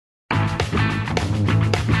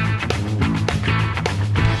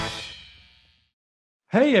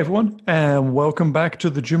Hey everyone, and welcome back to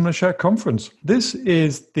the Joomla Shack conference. This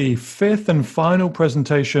is the fifth and final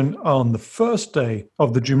presentation on the first day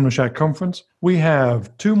of the Joomla Shack conference. We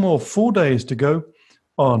have two more full days to go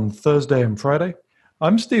on Thursday and Friday.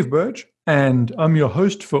 I'm Steve Birch, and I'm your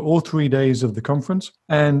host for all 3 days of the conference.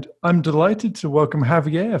 And I'm delighted to welcome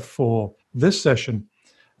Javier for this session.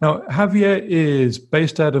 Now, Javier is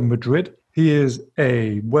based out of Madrid. He is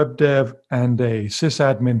a web dev and a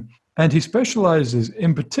sysadmin. And he specializes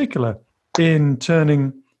in particular in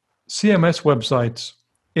turning CMS websites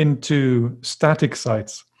into static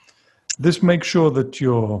sites. This makes sure that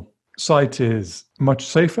your site is much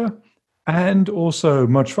safer and also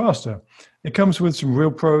much faster. It comes with some real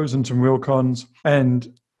pros and some real cons.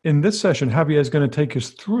 And in this session, Javier is going to take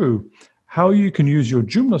us through how you can use your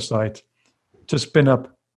Joomla site to spin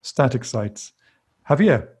up static sites.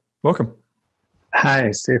 Javier, welcome.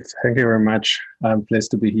 Hi, Steve. Thank you very much. I'm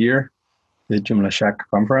pleased to be here, the Joomla Shack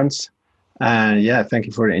conference. And thank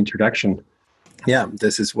you for the introduction. Yeah,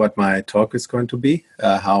 this is what my talk is going to be,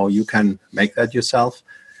 how you can make that yourself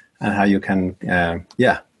and how you can,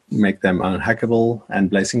 make them unhackable and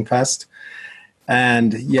blazing fast.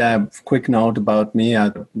 And quick note about me,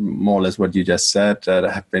 more or less what you just said.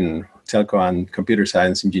 I have been telco and computer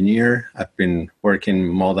science engineer. I've been working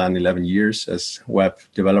more than 11 years as web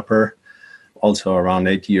developer. Also around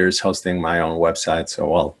 8 years hosting my own website.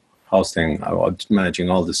 So,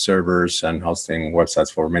 managing all the servers and hosting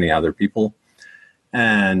websites for many other people.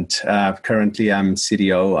 And currently I'm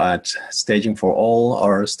CDO at Staging for All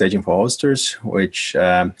or Staging for Hosters, which,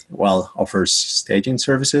 offers staging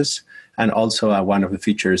services. And also one of the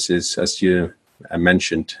features is, as you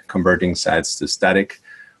mentioned, converting sites to static,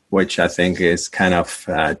 which I think is kind of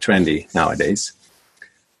trendy nowadays.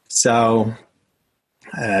 So,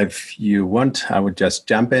 if you want, I would just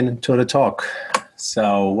jump into the talk.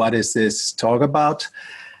 So what is this talk about?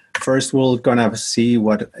 First, we're going to see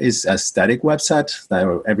what is a static website that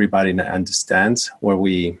everybody understands, what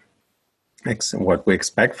we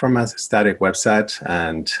expect from a static website,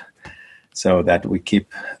 and so that we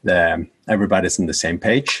keep everybody's on the same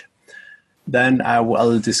page. Then I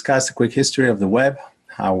will discuss a quick history of the web,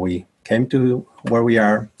 how we came to where we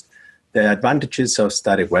are, the advantages of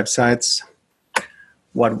static websites,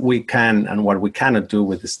 what we can and what we cannot do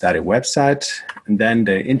with the static website. And then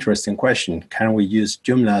the interesting question, can we use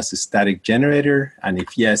Joomla as a static generator? And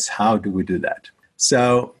if yes, how do we do that?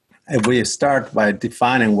 So if we start by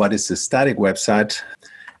defining what is a static website,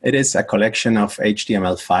 it is a collection of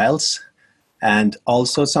HTML files and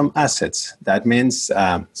also some assets. That means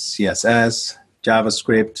CSS,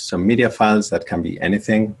 JavaScript, some media files that can be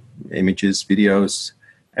anything, images, videos,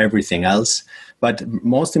 everything else. But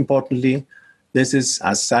most importantly, this is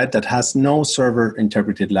a site that has no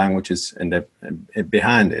server-interpreted languages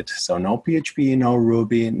behind it. So no PHP, no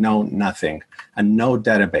Ruby, no nothing, and no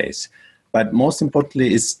database. But most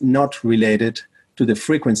importantly, it's not related to the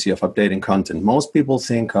frequency of updating content. Most people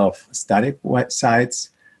think of static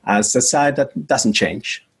sites as a site that doesn't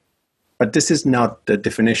change. But this is not the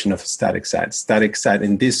definition of a static site. Static site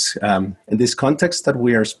in this context that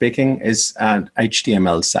we are speaking is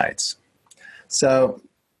HTML sites. So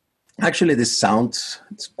actually, this sounds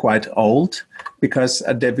quite old because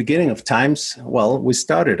at the beginning of times, we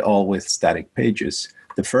started all with static pages.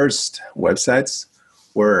 The first websites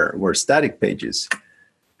were static pages.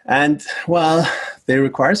 And, they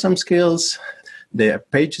require some skills. The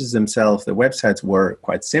pages themselves, the websites were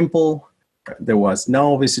quite simple. There was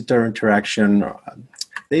no visitor interaction.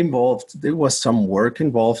 There was some work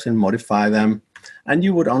involved in modify them, and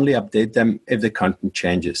you would only update them if the content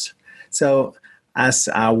changes. So as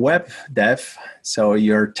a web dev, so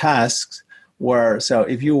your tasks were, so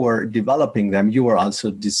if you were developing them, you were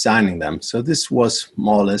also designing them. So this was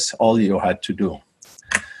more or less all you had to do.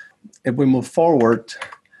 If we move forward,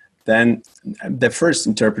 then the first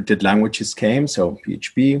interpreted languages came, so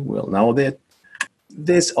PHP, we'll know that.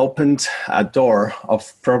 This opened a door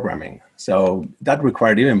of programming. So that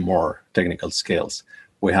required even more technical skills.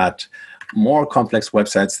 We had more complex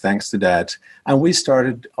websites thanks to that. And we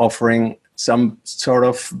started offering some sort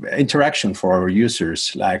of interaction for our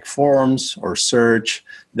users, like forms or search,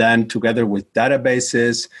 then together with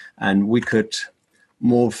databases, and we could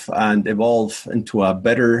move and evolve into a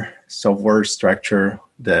better software structure.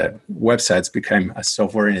 The websites became a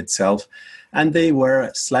software in itself, and they were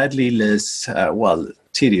slightly less,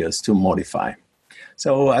 tedious to modify.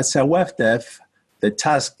 So as a web dev, the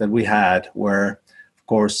tasks that we had were, of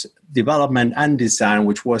course, development and design,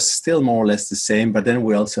 which was still more or less the same, but then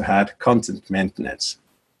we also had content maintenance.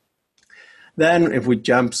 Then if we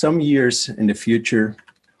jump some years in the future,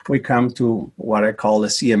 we come to what I call the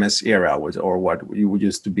CMS era, or what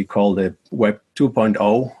used to be called the Web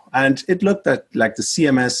 2.0. And it looked at like the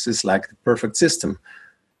CMS is like the perfect system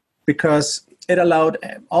because it allowed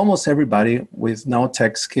almost everybody with no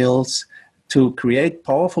tech skills to create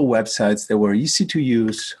powerful websites that were easy to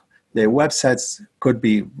use. The websites could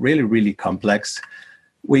be really, really complex.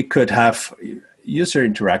 We could have user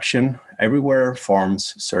interaction everywhere,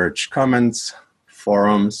 forms, search, comments,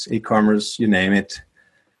 forums, e-commerce, you name it.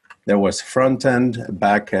 There was front end,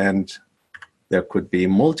 back end. There could be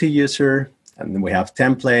multi-user, and then we have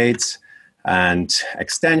templates and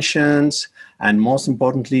extensions. And most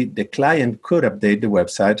importantly, the client could update the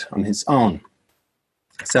website on his own.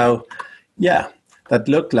 So, yeah, that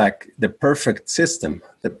looked like the perfect system,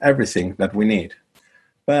 everything that we need.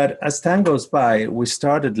 But as time goes by, we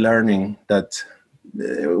started learning that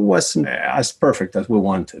it wasn't as perfect as we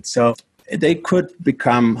wanted. So they could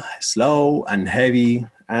become slow and heavy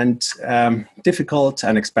and difficult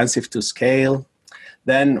and expensive to scale.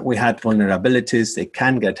 Then we had vulnerabilities. They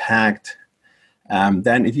can get hacked.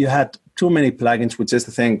 Then if you had too many plugins, which is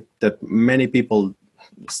the thing that many people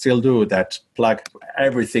still do, that plug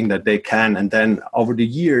everything that they can. And then over the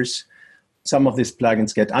years, some of these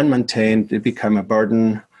plugins get unmaintained. They become a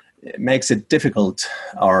burden. It makes it difficult,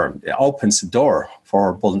 or it opens the door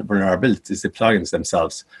for vulnerabilities, the plugins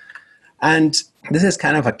themselves. And this is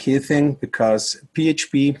kind of a key thing because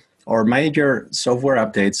PHP or major software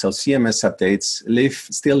updates, so CMS updates,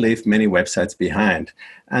 still leave many websites behind.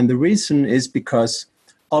 And the reason is because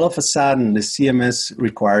all of a sudden the CMS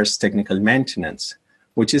requires technical maintenance,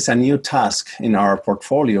 which is a new task in our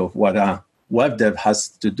portfolio of what a web dev has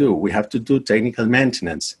to do. We have to do technical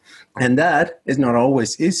maintenance. And that is not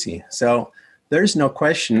always easy. So there's no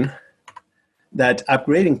question that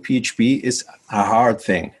upgrading PHP is a hard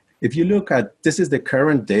thing. If you look at, this is the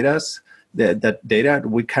current data, that data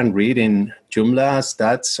we can read in Joomla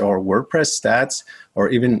stats or WordPress stats or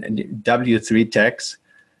even W3 Techs.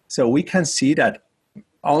 So we can see that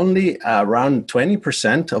only around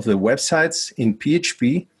 20% of the websites in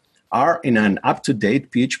PHP are in an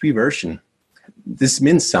up-to-date PHP version. This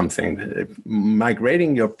means something.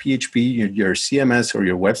 Migrating your PHP, your CMS or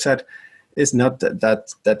your website is not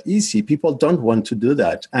that easy. People don't want to do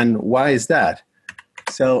that. And why is that?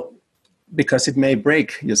 So, because it may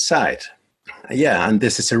break your site. Yeah, and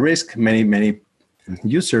this is a risk many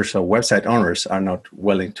users or website owners are not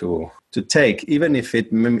willing to take, even if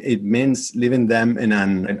it means leaving them in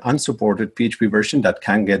an unsupported PHP version that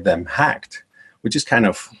can get them hacked, which is kind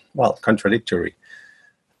of, contradictory.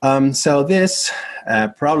 So this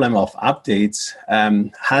problem of updates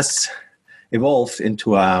has evolved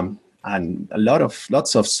into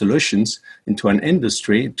lots of solutions into an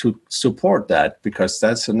industry to support that, because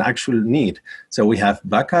that's an actual need. So we have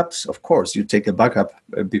backups. Of course, you take a backup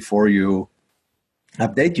before you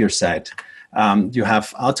update your site. You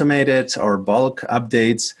have automated or bulk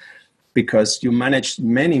updates because you manage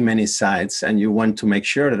many sites and you want to make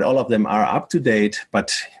sure that all of them are up to date,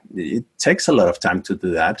 but it takes a lot of time to do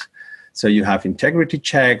that. So you have integrity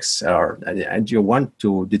checks, and you want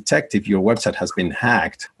to detect if your website has been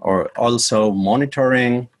hacked, or also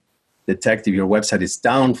monitoring, detect if your website is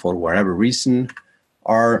down for whatever reason,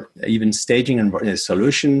 or even staging and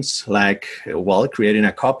solutions like, creating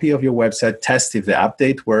a copy of your website, test if the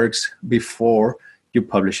update works before you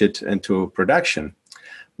publish it into production.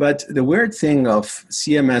 But the weird thing of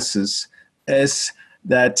CMSs is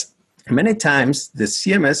that many times the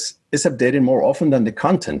CMS is updated more often than the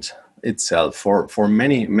content itself for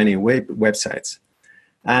many websites.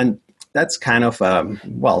 And that's kind of a,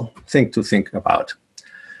 thing to think about.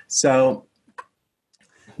 So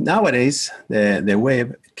nowadays, the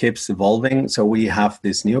web keeps evolving. So we have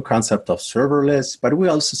this new concept of serverless, but we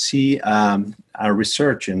also see a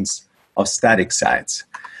resurgence of static sites.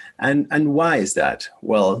 And why is that?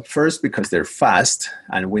 Well, first, because they're fast,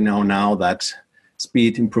 and we know now that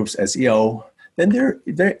speed improves SEO. Then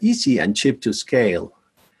they're easy and cheap to scale.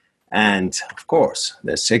 And of course,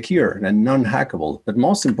 they're secure and non-hackable. But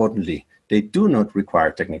most importantly, they do not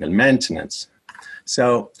require technical maintenance.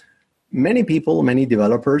 So many people, many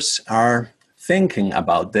developers are thinking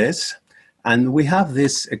about this. And we have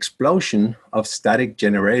this explosion of static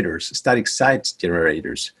site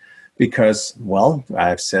generators. Because,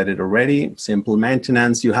 I've said it already, simple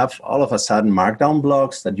maintenance. You have all of a sudden markdown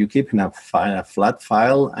blocks that you keep in a flat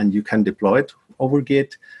file, and you can deploy it over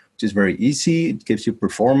Git, which is very easy. It gives you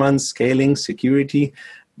performance, scaling, security,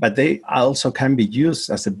 but they also can be used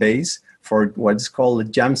as a base for what is called a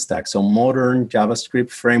Jamstack, so modern JavaScript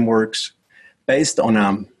frameworks based on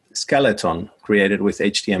a skeleton created with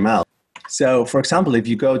HTML. So, for example, if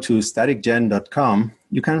you go to staticgen.com,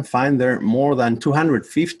 you can find there more than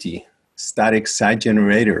 250 static site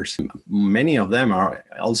generators. Many of them are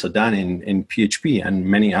also done in PHP and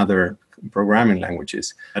many other programming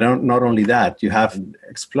languages. Not only that, you have an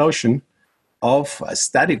explosion of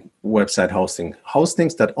static website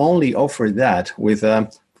hostings that only offer that with,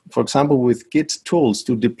 for example, with Git tools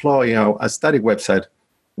to deploy a static website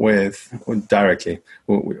directly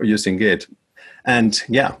using Git. And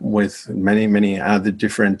with many other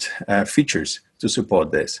different features to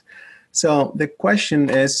support this. So the question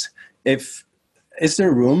is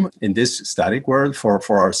there room in this static world for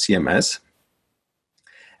our CMS?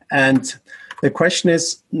 And the question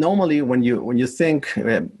is, normally when you think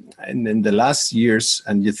in the last years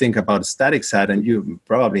and you think about a static site, and you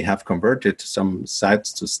probably have converted some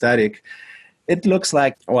sites to static, it looks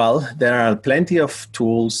like, well, there are plenty of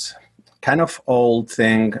tools, kind of old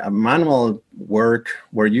thing, a manual work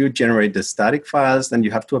where you generate the static files, then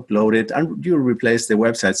you have to upload it and you replace the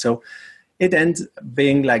website. So it ends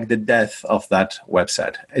being like the death of that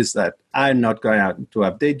website, is that I'm not going to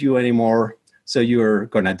update you anymore, so you're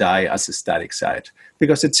going to die as a static site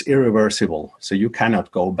because it's irreversible, so you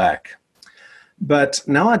cannot go back. But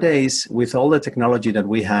nowadays, with all the technology that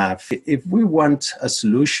we have, if we want a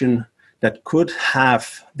solution that could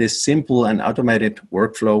have this simple and automated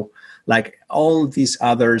workflow, like all these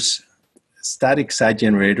others static site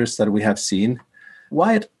generators that we have seen,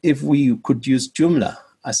 what if we could use Joomla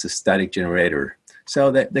as a static generator? So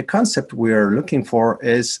the concept we're looking for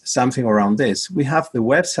is something around this. We have the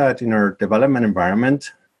website in our development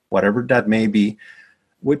environment, whatever that may be.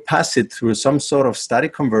 We pass it through some sort of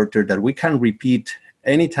static converter that we can repeat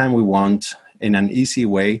anytime we want in an easy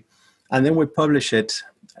way, and then we publish it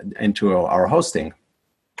into our hosting.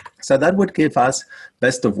 So that would give us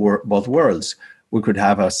best of both worlds. We could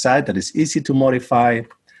have a site that is easy to modify.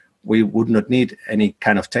 We would not need any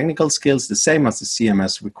kind of technical skills, the same as the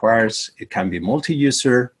CMS requires. It can be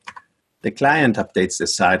multi-user. The client updates the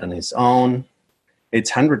site on its own.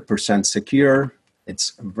 It's 100% secure.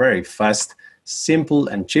 It's very fast, simple,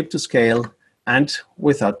 and cheap to scale, and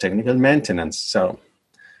without technical maintenance. So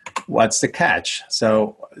what's the catch?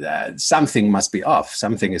 So something must be off.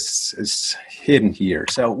 Something is hidden here.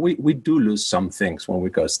 So we do lose some things when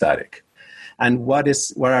we go static. And what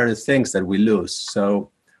are the things that we lose?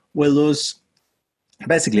 So we lose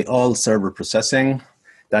basically all server processing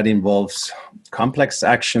that involves complex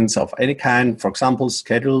actions of any kind. For example,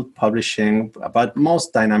 scheduled publishing, but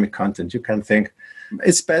most dynamic content you can think.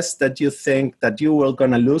 It's best that you think that you will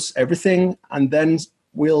going to lose everything, and then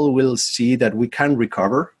we'll see that we can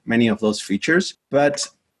recover many of those features. But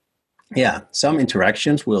some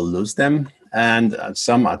interactions will lose them, and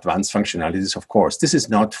some advanced functionalities, of course. This is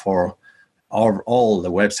not for all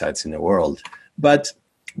the websites in the world, but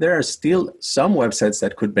there are still some websites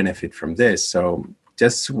that could benefit from this. So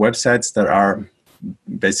just websites that are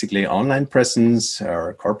basically online presence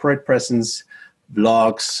or corporate presence,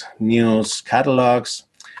 blogs, news, catalogs.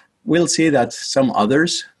 We'll see that some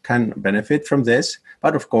others can benefit from this,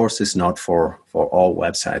 but of course it's not for all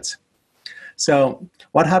websites. So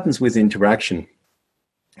what happens with interaction?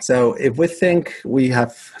 So if we think we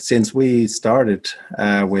have, since we started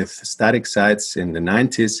with static sites in the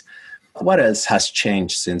 90s, what else has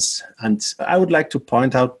changed since? And I would like to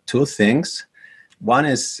point out two things. One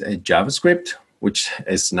is JavaScript, which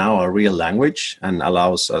is now a real language and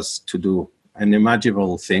allows us to do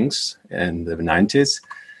unimaginable things in the 90s.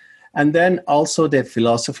 And then also the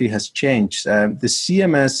philosophy has changed. The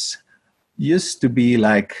CMS used to be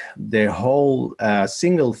like the whole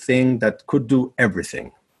single thing that could do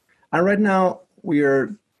everything. And right now we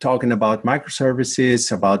are talking about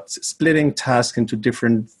microservices, about splitting tasks into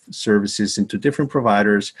different services, into different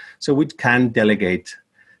providers, so we can delegate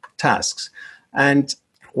tasks. And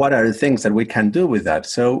what are the things that we can do with that?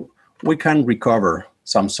 So we can recover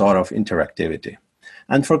some sort of interactivity.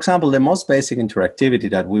 And for example, the most basic interactivity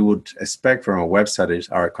that we would expect from a website is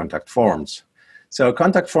our contact forms. So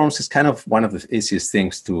contact forms is kind of one of the easiest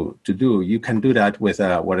things to do. You can do that with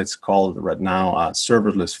what it's called right now a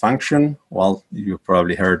serverless function. Well, you've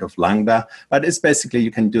probably heard of Lambda, but it's basically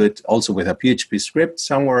you can do it also with a PHP script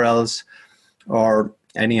somewhere else or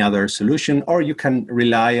any other solution, or you can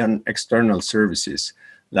rely on external services.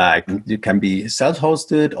 Like you can be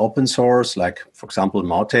self-hosted, open source, like for example,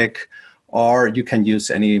 Mautic, or you can use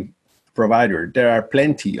any provider. There are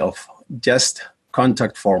plenty of just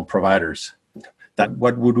contact form providers. That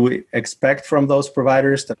what would we expect from those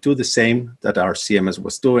providers that do the same that our CMS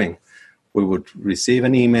was doing? We would receive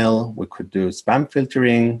an email, we could do spam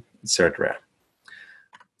filtering, etc.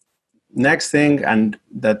 Next thing, and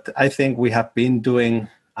that I think we have been doing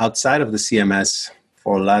outside of the CMS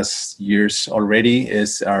for last years already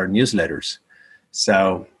is our newsletters.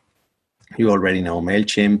 So you already know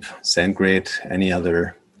MailChimp, SendGrid, any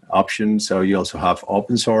other option. So you also have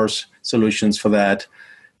open source solutions for that.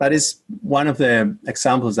 But it's one of the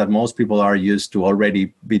examples that most people are used to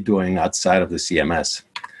already be doing outside of the CMS.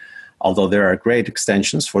 Although there are great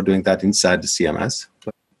extensions for doing that inside the CMS.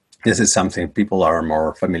 But this is something people are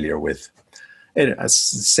more familiar with.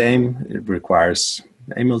 It's the same. It requires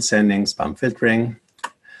email sending, spam filtering.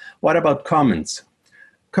 What about comments?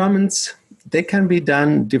 Comments, they can be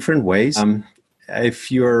done different ways.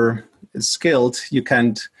 If you're skilled,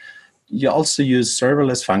 you also use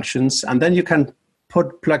serverless functions, and then you can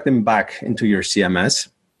plug them back into your CMS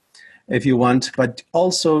if you want. But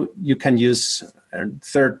also you can use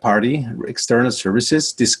third-party external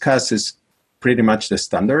services. Discuss is pretty much the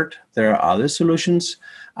standard. There are other solutions.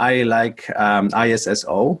 I like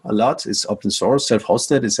ISSO a lot. It's open source,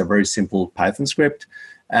 self-hosted. It's a very simple Python script.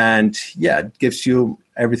 And yeah, it gives you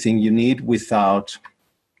everything you need without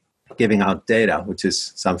giving out data, which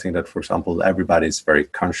is something that, for example, everybody is very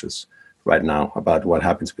conscious right now about what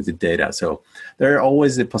happens with the data. So there are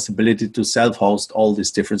always the possibility to self-host all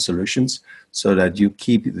these different solutions so that you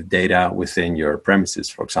keep the data within your premises,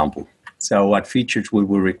 for example. So what features we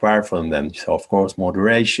will require from them? So of course,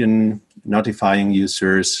 moderation, notifying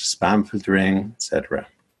users, spam filtering, etc.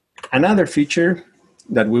 Another feature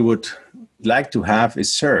that we would like to have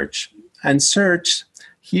is search. And search,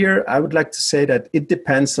 here I would like to say that it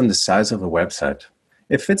depends on the size of the website.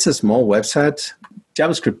 If it's a small website,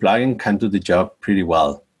 JavaScript plugin can do the job pretty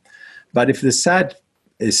well. But if the site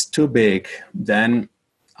is too big, then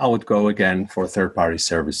I would go again for third-party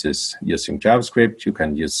services using JavaScript. You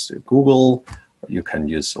can use Google, you can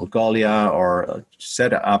use Algolia, or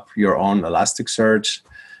set up your own Elasticsearch.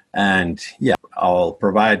 And yeah, I'll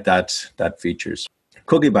provide that features.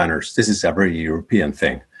 Cookie banners, this is a very European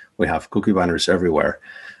thing. We have cookie banners everywhere.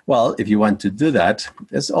 Well, if you want to do that,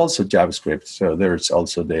 there's also JavaScript. So there's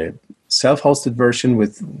also the self-hosted version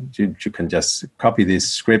with you can just copy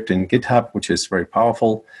this script in GitHub, which is very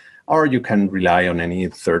powerful, or you can rely on any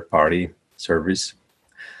third-party service.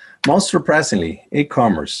 Most surprisingly,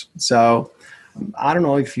 e-commerce. So I don't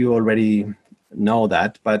know if you already know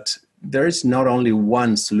that, but there is not only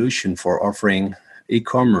one solution for offering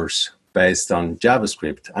e-commerce based on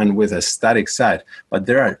JavaScript and with a static site, but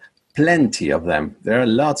there are plenty of them. There are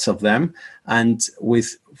lots of them, and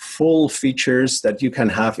with full features that you can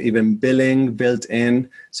have even billing built in.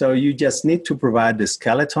 So you just need to provide the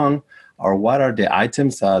skeleton or what are the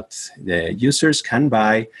items that the users can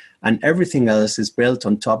buy, and everything else is built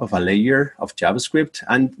on top of a layer of JavaScript,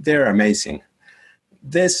 and they're amazing.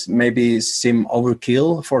 This maybe seem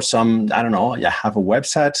overkill for some, I don't know, you have a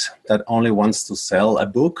website that only wants to sell a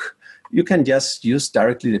book. You can just use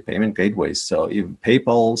directly the payment gateways. So even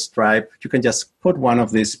PayPal, Stripe, you can just put one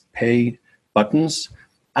of these pay buttons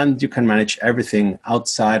and you can manage everything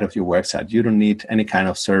outside of your website. You don't need any kind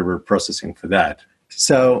of server processing for that.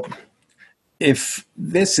 So if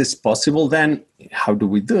this is possible, then how do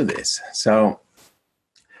we do this? So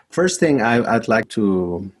first thing I'd like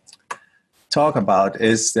to talk about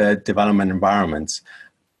is the development environments.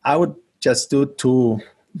 I would just do two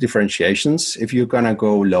differentiations. If you're going to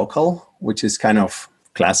go local, which is kind of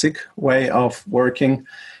classic way of working,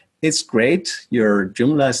 it's great. Your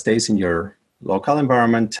Joomla stays in your local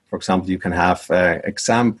environment. For example, you can have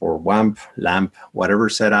XAMPP or WAMP, LAMP, whatever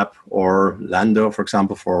setup, or Lando, for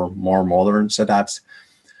example, for more modern setups.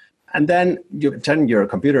 And then you turn your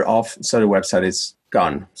computer off, so the website is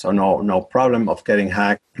gone. So no problem of getting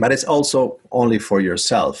hacked, but it's also only for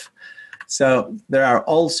yourself. So there are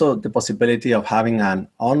also the possibility of having an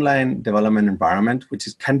online development environment, which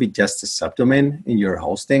can be just a subdomain in your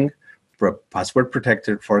hosting, password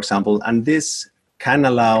protected, for example. And this can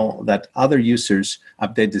allow that other users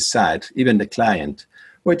update the site, even the client,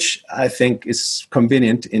 which I think is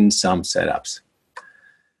convenient in some setups.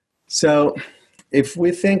 So if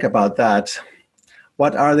we think about that,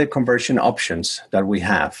 what are the conversion options that we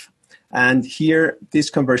have? And here, these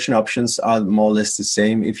conversion options are more or less the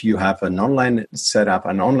same if you have an online setup,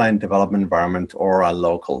 an online development environment, or a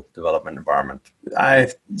local development environment.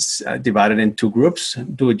 I've divided in two groups: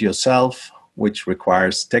 do-it-yourself, which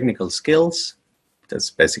requires technical skills. That's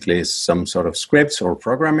basically some sort of scripts or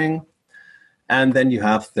programming. And then you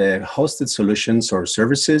have the hosted solutions or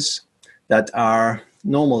services that are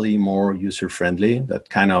normally more user-friendly, that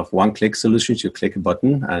kind of one-click solutions. You click a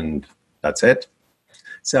button and that's it.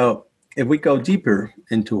 So if we go deeper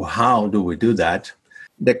into how do we do that,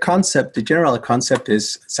 the general concept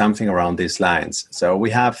is something around these lines. So we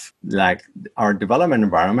have like our development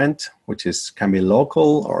environment, which can be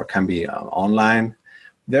local or can be online.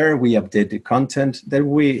 There we update the content. Then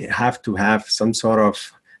we have to have some sort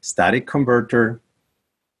of static converter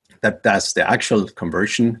that does the actual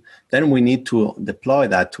conversion. Then we need to deploy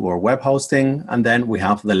that to our web hosting. And then we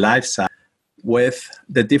have the live side with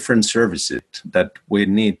the different services that we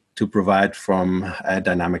need to provide from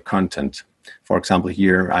dynamic content. For example,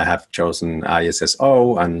 here I have chosen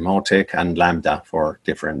ISSO and Mautic and Lambda for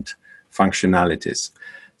different functionalities.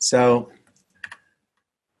 So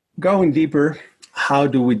going deeper, how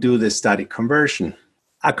do we do the static conversion?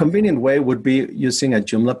 A convenient way would be using a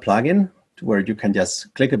Joomla plugin where you can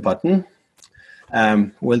just click a button.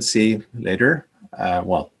 We'll see later,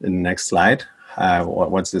 in the next slide,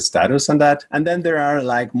 what's the status on that. And then there are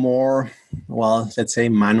like more, let's say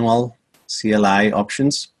manual CLI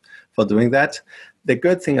options for doing that. The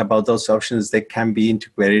good thing about those options is they can be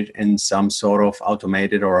integrated in some sort of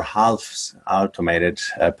automated or half automated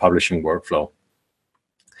publishing workflow.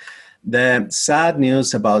 The sad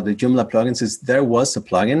news about the Joomla plugins is there was a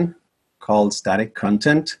plugin called Static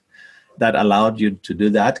Content that allowed you to do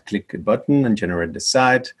that, click a button and generate the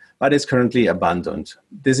site, but it's currently abandoned.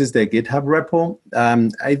 This is the GitHub repo.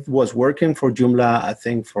 It was working for Joomla, I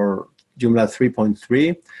think for Joomla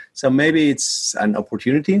 3.3. So maybe it's an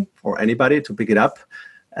opportunity for anybody to pick it up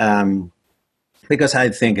because I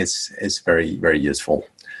think it's very, very useful.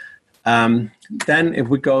 Then if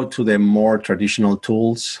we go to the more traditional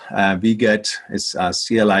tools, vget is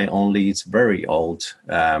CLI only. It's very old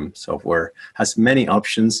software, has many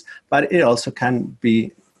options, but it also can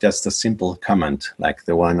be just a simple command like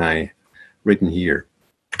the one I written here.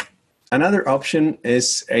 Another option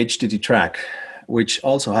is HTTrack, which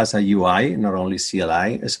also has a UI, not only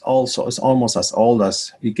CLI. It's almost as old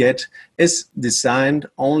as vget. It's designed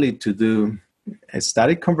only to do a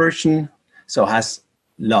static conversion, so has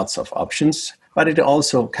lots of options, but it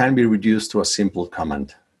also can be reduced to a simple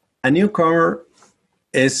command. A newcomer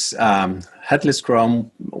is Headless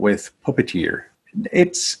Chrome with Puppeteer.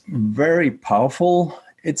 It's very powerful.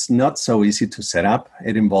 It's not so easy to set up.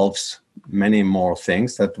 It involves many more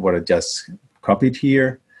things than what I just copied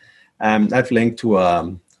here. I've linked to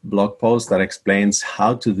a blog post that explains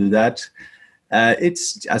how to do that.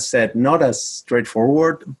 It's, as said, not as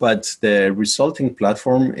straightforward, but the resulting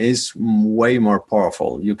platform is way more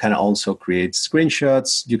powerful. You can also create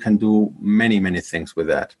screenshots. You can do many, many things with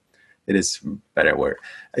that. It is better way.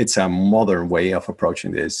 It's a modern way of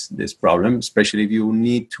approaching this problem, especially if you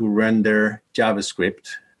need to render JavaScript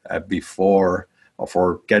before or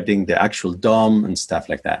for getting the actual DOM and stuff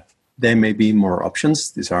like that. There may be more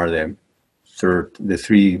options. These are the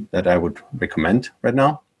three that I would recommend right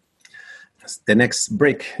now. The next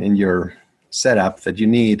brick in your setup that you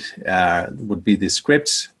need would be the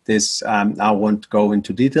scripts. This I won't go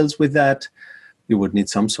into details with that. You would need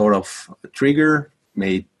some sort of trigger,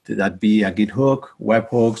 may that be a Git hook,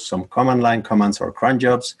 webhooks, some command line commands or cron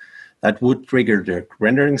jobs that would trigger the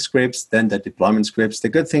rendering scripts, then the deployment scripts. The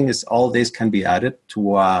good thing is all this can be added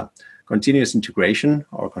to a continuous integration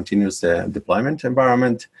or continuous deployment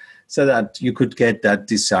environment so that you could get that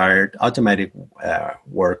desired automatic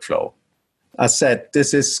workflow. As said,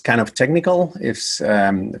 this is kind of technical. If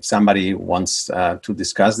somebody wants to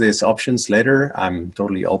discuss these options later, I'm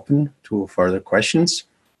totally open to further questions.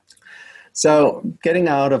 So getting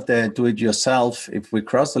out of the do-it-yourself, if we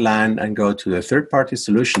cross the line and go to the third-party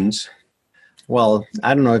solutions, well,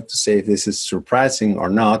 I don't know if to say if this is surprising or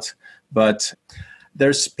not, but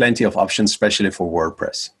there's plenty of options, especially for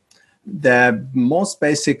WordPress. The most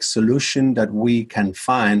basic solution that we can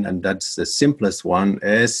find, and that's the simplest one,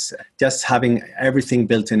 is just having everything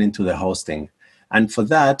built into the hosting. And for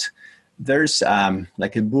that, there's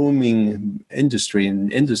like a booming industry in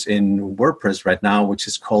WordPress right now, which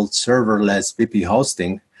is called serverless VP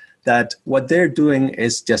hosting, that what they're doing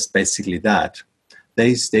is just basically that.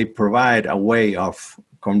 They provide a way of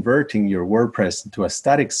converting your WordPress into a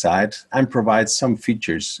static site and provide some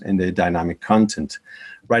features in the dynamic content.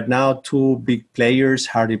 Right now, two big players,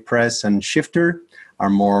 HardyPress and Shifter,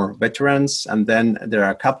 are more veterans. And then there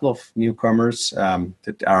are a couple of newcomers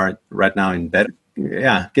that are right now in beta.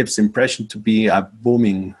 Yeah, gives the impression to be a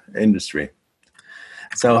booming industry.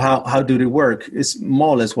 So how do they work? It's more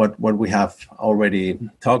or less what we have already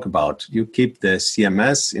talked about. You keep the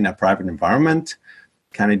CMS in a private environment.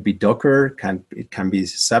 Can it be Docker? It can be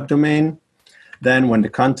subdomain. Then when the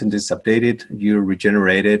content is updated, you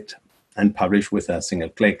regenerate it and publish with a single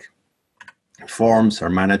click. Forms are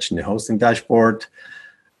managed in the hosting dashboard.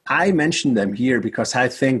 I mentioned them here because I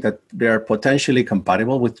think that they're potentially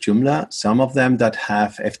compatible with Joomla. Some of them that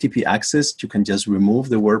have FTP access, you can just remove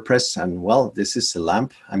the WordPress and, well, this is a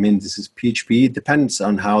LAMP. I mean, this is PHP. It depends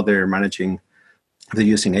on how they're managing, they're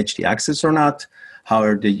using HT access or not. how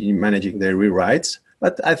are they managing their rewrites.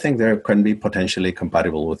 But I think they can be potentially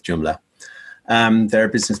compatible with Joomla. Their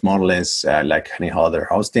business model is like any other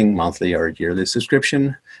hosting, monthly or yearly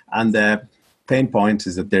subscription. And the pain point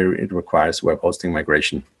is that it requires web hosting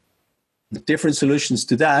migration. Different solutions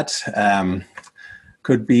to that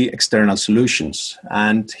could be external solutions.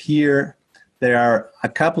 And here there are a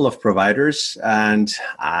couple of providers, and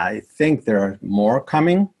I think there are more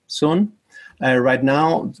coming soon. Right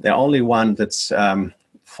now, the only one that's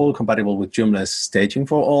full compatible with Joomla is Staging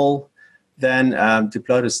for All. Then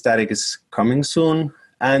Deploy to Static is coming soon.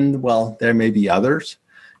 And, well, there may be others,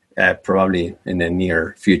 probably in the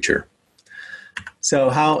near future. So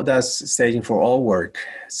how does Staging for All work?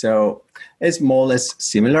 So it's more or less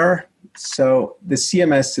similar. So the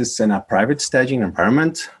CMS is in a private staging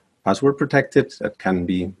environment, password protected, that can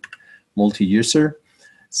be multi-user.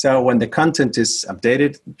 So when the content is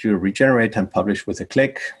updated, you regenerate and publish with a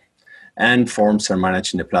click, and forms are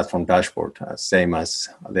managed in the platform dashboard, same as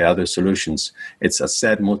the other solutions. It's a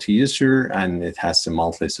set multi-user, and it has a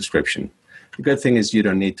monthly subscription. The good thing is you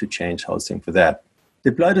don't need to change hosting for that.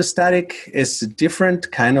 Deploy to Static is a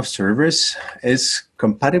different kind of service. It's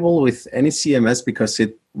compatible with any CMS because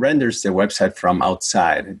it renders the website from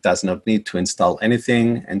outside. It does not need to install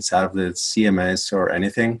anything inside of the CMS or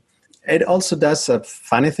anything. It also does a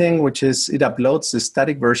funny thing, which is it uploads the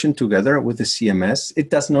static version together with the CMS. It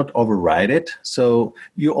does not override it. So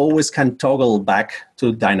you always can toggle back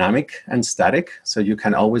to dynamic and static. So you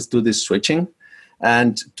can always do this switching.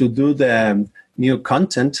 And to do the new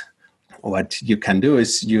content, what you can do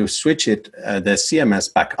is you switch it, the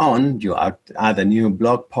CMS back on, you add a new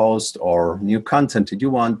blog post or new content that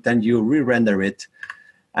you want, then you re-render it.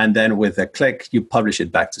 And then with a click, you publish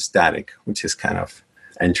it back to static, which is kind of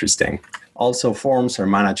interesting. Also, forms are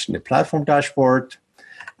managed in the platform dashboard.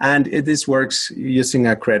 And this works using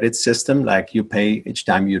a credit system, like you pay each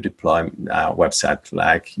time you deploy a website.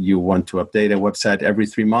 Like you want to update a website every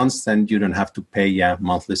 3 months, then you don't have to pay a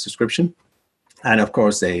monthly subscription. And of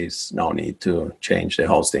course, there's no need to change the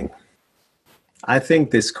hosting. I think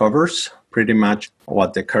this covers pretty much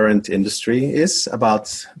what the current industry is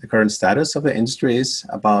about, the current status of the industry is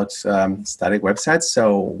about static websites.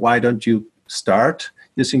 So why don't you start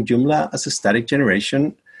using Joomla as a static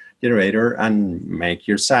generator and make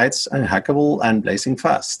your sites unhackable and blazing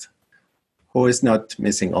fast? Who is not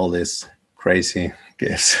missing all these crazy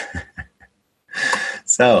gifts?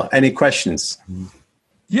 So, any questions?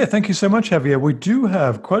 Yeah, thank you so much, Javier. We do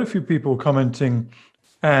have quite a few people commenting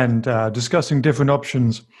and discussing different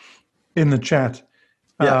options in the chat.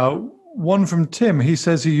 Yeah. One from Tim, he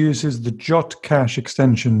says he uses the Jot cache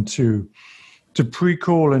extension to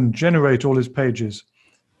pre-call and generate all his pages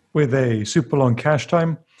with a super long cache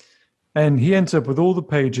time. And he ends up with all the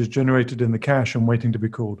pages generated in the cache and waiting to be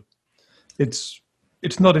called. It's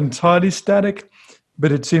not entirely static,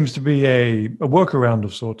 but it seems to be a workaround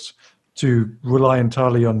of sorts to rely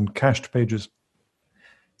entirely on cached pages.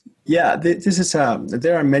 Yeah,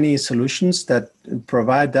 there are many solutions that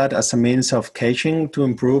provide that as a means of caching to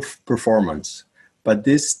improve performance. But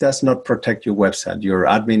this does not protect your website. Your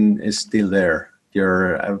admin is still there.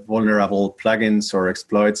 Your vulnerable plugins or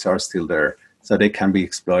exploits are still there, so they can be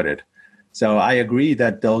exploited. So I agree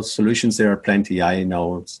that those solutions, there are plenty. I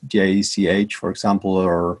know JCH, for example,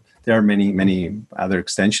 or there are many other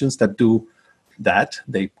extensions that do that.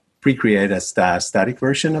 They pre-create a static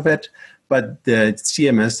version of it, but the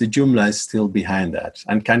CMS, the Joomla, is still behind that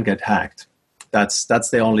and can get hacked. That's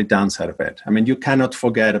the only downside of it. I mean, you cannot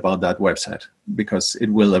forget about that website because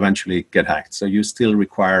it will eventually get hacked. So you still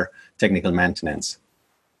require technical maintenance.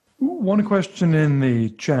 One question in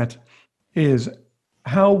the chat is,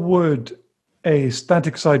 how would a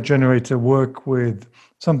static site generator work with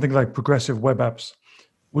something like progressive web apps?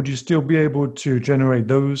 Would you still be able to generate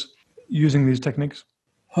those using these techniques?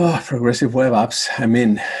 Oh, progressive web apps. I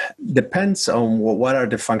mean, depends on what are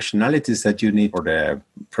the functionalities that you need for the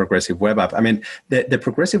progressive web app. I mean, the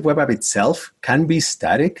progressive web app itself can be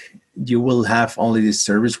static. You will have only the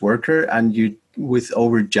service worker, and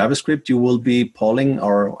over JavaScript, you will be polling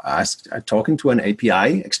or talking to an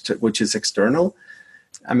API, which is external.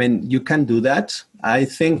 I mean, you can do that. I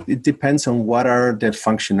think it depends on what are the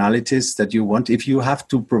functionalities that you want. If you have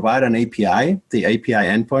to provide an API, the API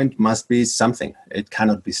endpoint must be something. It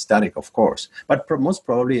cannot be static, of course. But most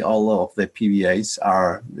probably all of the PWAs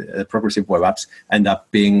are progressive web apps end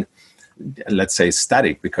up being, let's say,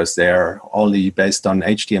 static because they're only based on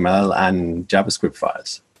HTML and JavaScript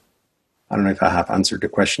files. I don't know if I have answered the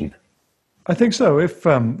question. I think so. If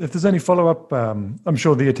there's any follow-up, I'm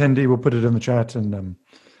sure the attendee will put it in the chat. And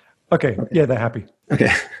okay. Yeah, they're happy.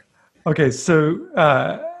 Okay. Okay, so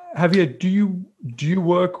Javier, do you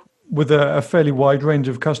work with a fairly wide range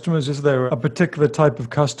of customers? Is there a particular type of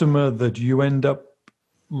customer that you end up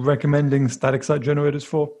recommending static site generators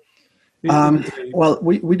for? Well,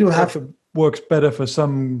 we do have works better for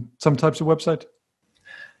some types of website.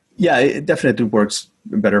 Yeah, it definitely works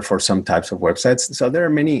better for some types of websites. So there are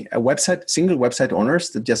many single website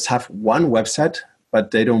owners that just have one website,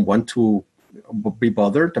 but they don't want to be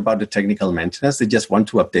bothered about the technical maintenance. They just want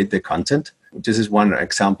to update the content. This is one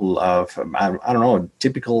example of, I don't know,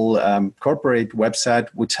 typical corporate website,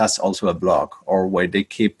 which has also a blog or where they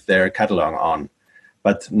keep their catalog on,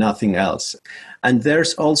 but nothing else. And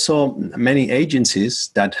there's also many agencies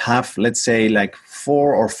that have, let's say, like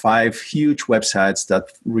 4 or 5 huge websites that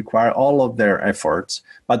require all of their efforts,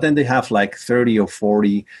 but then they have like 30 or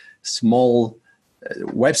 40 small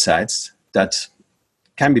websites that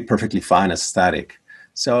can be perfectly fine as static.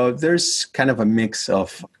 So there's kind of a mix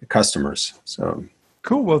of customers. So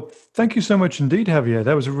cool. Well, thank you so much indeed, Javier.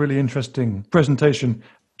 That was a really interesting presentation.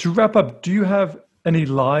 To wrap up, do you have any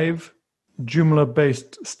live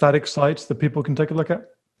Joomla-based static sites that people can take a look at?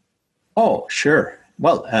 Oh, sure.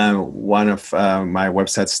 Well, one of my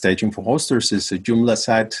websites, Staging for Hosters, is a Joomla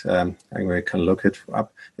site. I can look it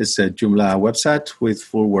up. It's a Joomla website with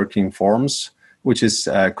full working forms, which is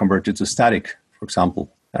converted to static, for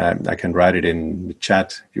example. I can write it in the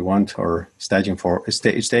chat if you want, or staging for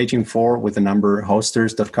with the number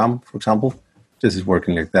hosters.com, for example. This is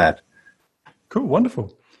working like that. Cool,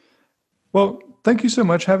 wonderful. Well, thank you so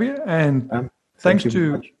much, Javier, and thanks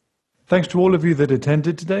to all of you that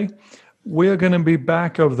attended today. We're going to be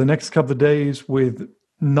back over the next couple of days with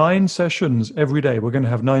 9 sessions every day. We're going to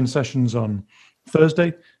have 9 sessions on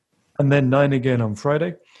Thursday and then 9 again on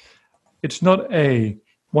Friday. It's not a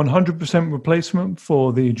 100% replacement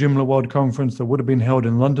for the Joomla World Conference that would have been held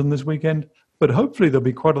in London this weekend, but hopefully there'll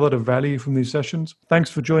be quite a lot of value from these sessions.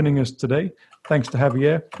 Thanks for joining us today. Thanks to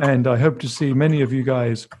Javier, and I hope to see many of you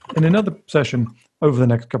guys in another session over the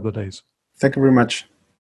next couple of days. Thank you very much.